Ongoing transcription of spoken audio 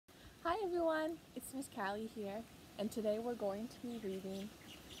Hi everyone, it's Miss Callie here, and today we're going to be reading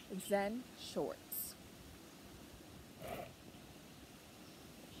Zen Shorts.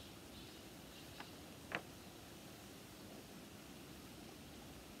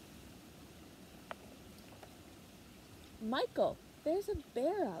 Michael, there's a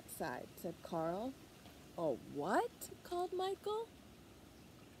bear outside, said Carl. A what? Called Michael.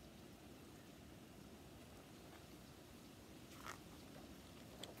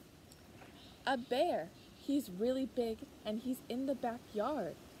 A bear. He's really big and he's in the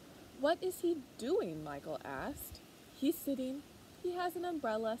backyard. What is he doing? Michael asked. He's sitting. He has an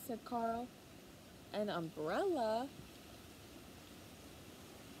umbrella, said Carl. An umbrella?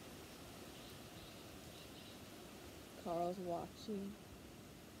 Carl's watching.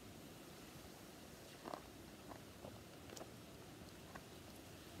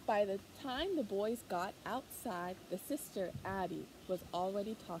 By the time the boys got outside, the sister, Addie, was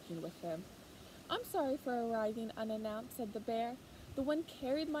already talking with him. I'm sorry for arriving unannounced, said the bear. The wind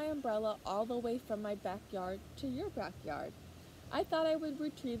carried my umbrella all the way from my backyard to your backyard. I thought I would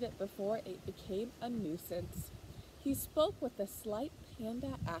retrieve it before it became a nuisance. He spoke with a slight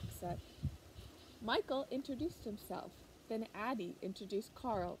panda accent. Michael introduced himself. Then Addie introduced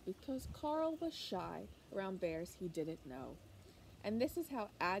Carl because Carl was shy around bears he didn't know. And this is how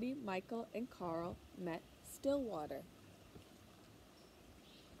Addie, Michael, and Carl met Stillwater.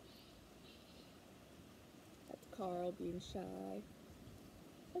 That's Carl being shy.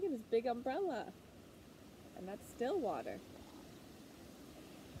 Look at his big umbrella. And that's Stillwater.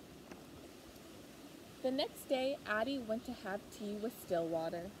 The next day, Addie went to have tea with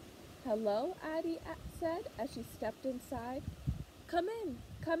Stillwater. Hello, Addie said as she stepped inside. Come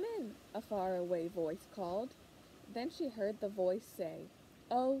in, a faraway voice called. Then she heard the voice say,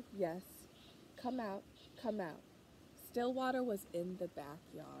 Oh, yes, come out, come out. Stillwater was in the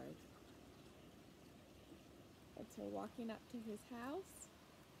backyard. That's her walking up to his house.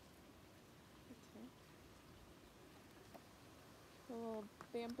 A little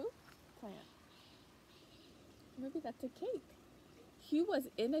bamboo plant. Maybe that's a cake. Hugh was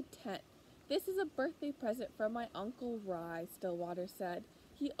in a tent. This is a birthday present from my Uncle Rye, Stillwater said.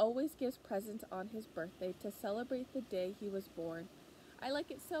 He always gives presents on his birthday to celebrate the day he was born. I like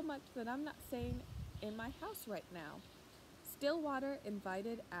it so much that I'm not staying in my house right now. Stillwater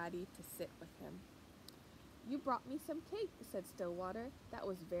invited Addie to sit with him. You brought me some cake, said Stillwater. That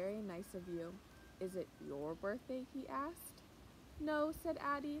was very nice of you. Is it your birthday? He asked. No, said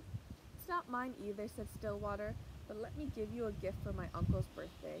Addie. It's not mine either, said Stillwater, but let me give you a gift for my uncle's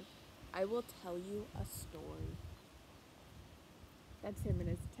birthday. I will tell you a story. That's him in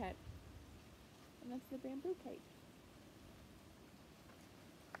his tent. And that's the bamboo cake.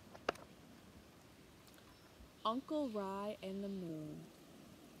 Uncle Rye and the Moon.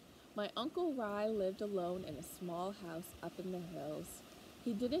 My Uncle Rye lived alone in a small house up in the hills.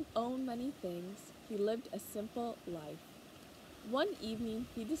 He didn't own many things. He lived a simple life. One evening,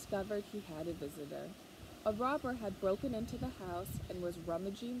 he discovered he had a visitor. A robber had broken into the house and was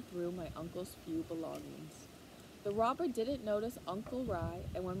rummaging through my uncle's few belongings. The robber didn't notice Uncle Rye,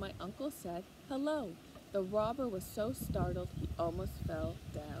 and when my uncle said, hello, the robber was so startled he almost fell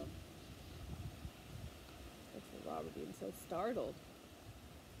down. That's the robber being so startled.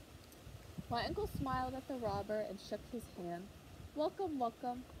 My uncle smiled at the robber and shook his hand. Welcome,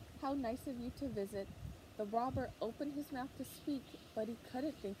 welcome. How nice of you to visit. The robber opened his mouth to speak, but he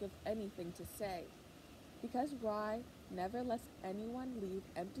couldn't think of anything to say. Because Rye never lets anyone leave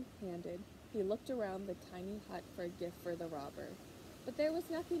empty-handed, he looked around the tiny hut for a gift for the robber. But there was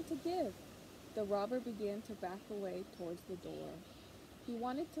nothing to give. The robber began to back away towards the door. He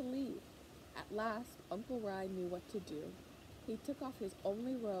wanted to leave. At last, Uncle Rye knew what to do. He took off his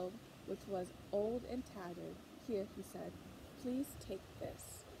only robe, which was old and tattered. Here, he said, please take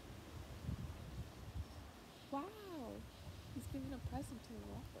this. Wow, he's giving a present to the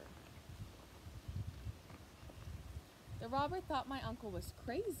robber. The robber thought my uncle was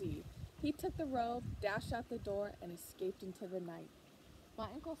crazy. He took the robe, dashed out the door, and escaped into the night. My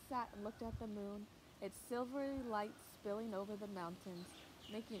uncle sat and looked at the moon, its silvery light spilling over the mountains,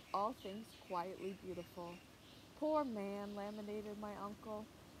 making all things quietly beautiful. Poor man, lamentated my uncle.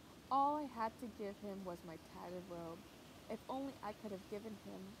 All I had to give him was my tattered robe. If only I could have given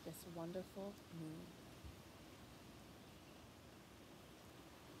him this wonderful moon.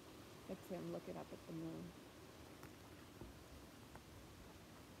 That's him looking up at the moon.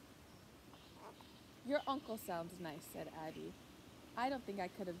 Your uncle sounds nice, said Addie. I don't think I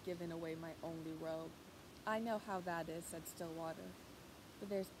could have given away my only robe. I know how that is, said Stillwater. But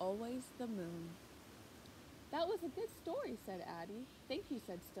there's always the moon. That was a good story, said Addie. Thank you,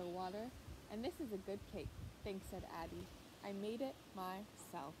 said Stillwater. And this is a good cake. Thanks, said Addie. I made it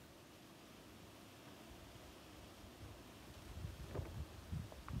myself.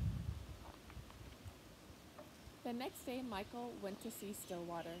 The next day, Michael went to see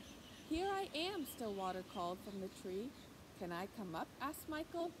Stillwater. Here I am, Stillwater called from the tree. Can I come up? Asked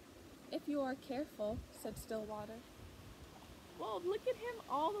Michael. If you are careful, said Stillwater. Whoa, look at him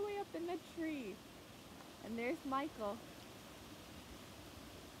all the way up in the tree. And there's Michael.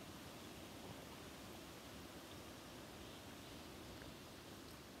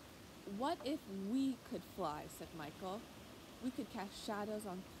 What if we could fly, said Michael. We could cast shadows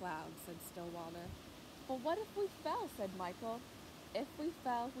on clouds, said Stillwater. But what if we fell, said Michael. If we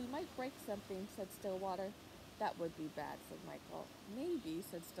fell, we might break something, said Stillwater. That would be bad, said Michael. Maybe,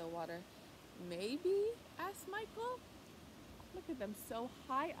 said Stillwater. Maybe? Asked Michael. Look at them so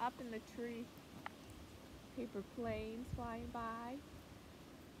high up in the tree. Paper planes flying by.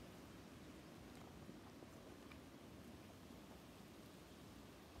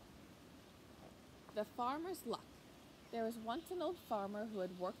 The farmer's luck. There was once an old farmer who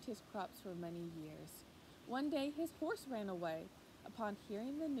had worked his crops for many years. One day his horse ran away. Upon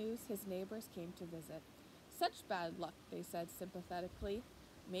hearing the news, his neighbors came to visit. Such bad luck, they said sympathetically.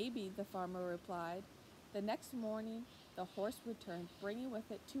 Maybe, the farmer replied. The next morning, the horse returned, bringing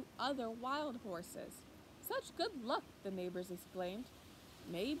with it 2 other wild horses. Such good luck, the neighbors exclaimed.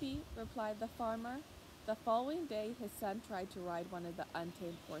 Maybe, replied the farmer. The following day, his son tried to ride one of the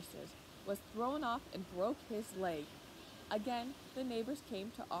untamed horses, was thrown off and broke his leg. Again, the neighbors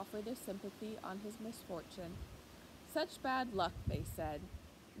came to offer their sympathy on his misfortune. Such bad luck, they said.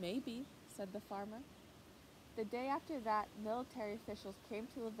 Maybe, said the farmer. The day after that, military officials came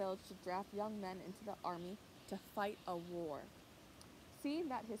to the village to draft young men into the army to fight a war. Seeing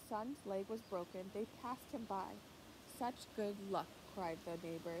that his son's leg was broken, they passed him by. Such good luck, cried the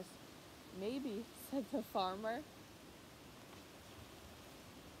neighbors. Maybe, said the farmer.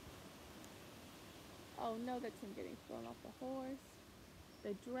 Oh no, that's him getting thrown off the horse.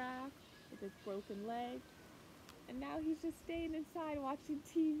 The draft with his broken leg. And now he's just staying inside watching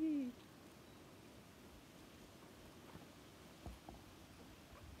TV.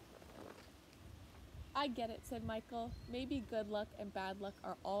 I get it, said Michael. Maybe good luck and bad luck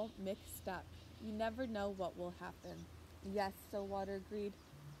are all mixed up. You never know what will happen. Yes, Stillwater agreed.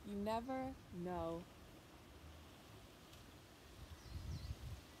 You never know.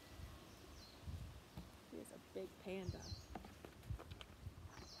 He is a big panda.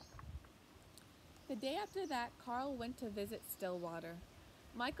 The day after that, Carl went to visit Stillwater.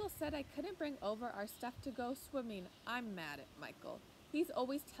 Michael said I couldn't bring over our stuff to go swimming. I'm mad at Michael. He's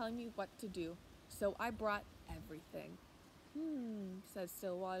always telling me what to do, so I brought everything. Said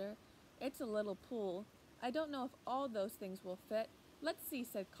Stillwater. It's a little pool. I don't know if all those things will fit. Let's see,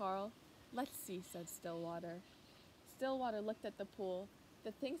 said Carl. Let's see, said Stillwater. Stillwater looked at the pool.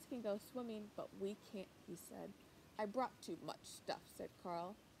 The things can go swimming, but we can't, he said. I brought too much stuff, said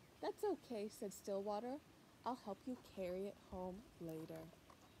Carl. That's okay, said Stillwater. I'll help you carry it home later.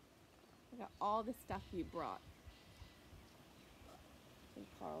 Look at all the stuff he brought. I think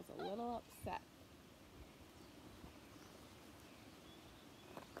Carl's a little upset.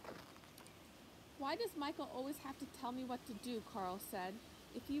 Why does Michael always have to tell me what to do, Carl said.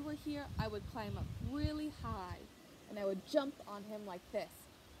 If he were here, I would climb up really high, and I would jump on him like this,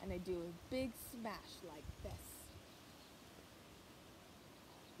 and I'd do a big smash like this.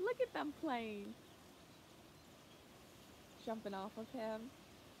 Look at them playing. Jumping off of him.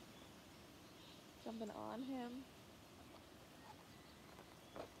 Jumping on him.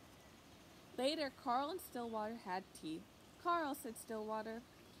 Later, Carl and Stillwater had tea. Carl, said Stillwater,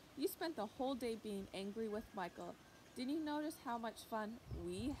 you spent the whole day being angry with Michael. Didn't you notice how much fun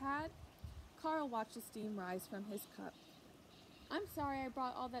we had? Carl watched the steam rise from his cup. I'm sorry I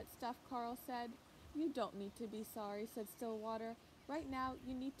brought all that stuff, Carl said. You don't need to be sorry, said Stillwater. Right now,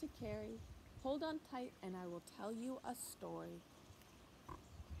 you need to carry. Hold on tight, and I will tell you a story.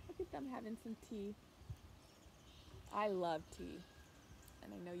 Look at them having some tea. I love tea,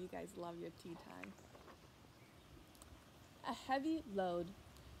 and I know you guys love your tea time. A heavy load.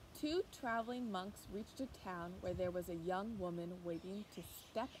 2 traveling monks reached a town where there was a young woman waiting to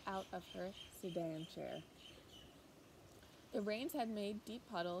step out of her sedan chair. The rains had made deep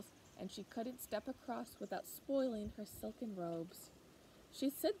puddles, and she couldn't step across without spoiling her silken robes. She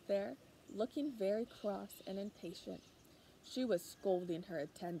stood there, looking very cross and impatient. She was scolding her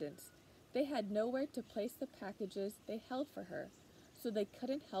attendants. They had nowhere to place the packages they held for her, so they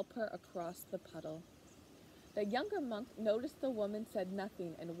couldn't help her across the puddle. The younger monk noticed the woman said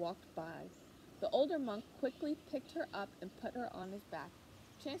nothing and walked by. The older monk quickly picked her up and put her on his back,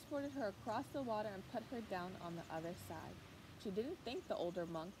 transported her across the water and put her down on the other side. She didn't thank the older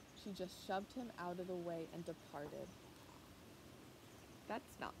monk, she just shoved him out of the way and departed.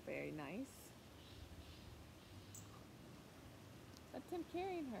 That's not very nice. That's him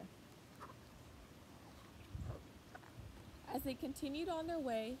carrying her. As they continued on their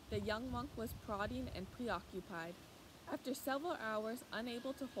way, the young monk was prodding and preoccupied. After several hours,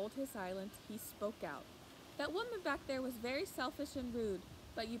 unable to hold his silence, he spoke out. That woman back there was very selfish and rude,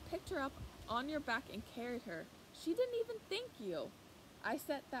 but you picked her up on your back and carried her. She didn't even thank you. I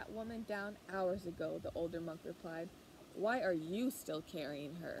set that woman down hours ago, the older monk replied. Why are you still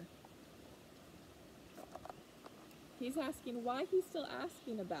carrying her? He's asking why he's still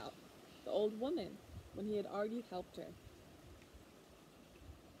asking about the old woman when he had already helped her.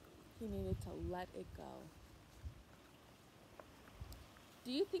 He needed to let it go.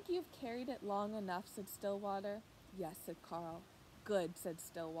 Do you think you've carried it long enough, said Stillwater. Yes, said Carl. Good, said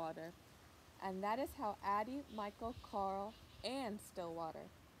Stillwater. And that is how Addie, Michael, Carl, and Stillwater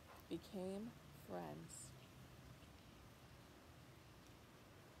became friends.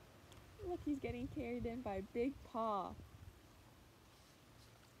 Look, he's getting carried in by Big Paw.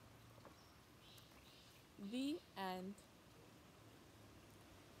 The end.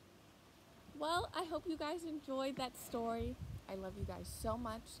 Well, I hope you guys enjoyed that story. I love you guys so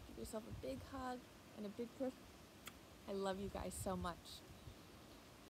much. Give yourself a big hug and a big kiss. I love you guys so much.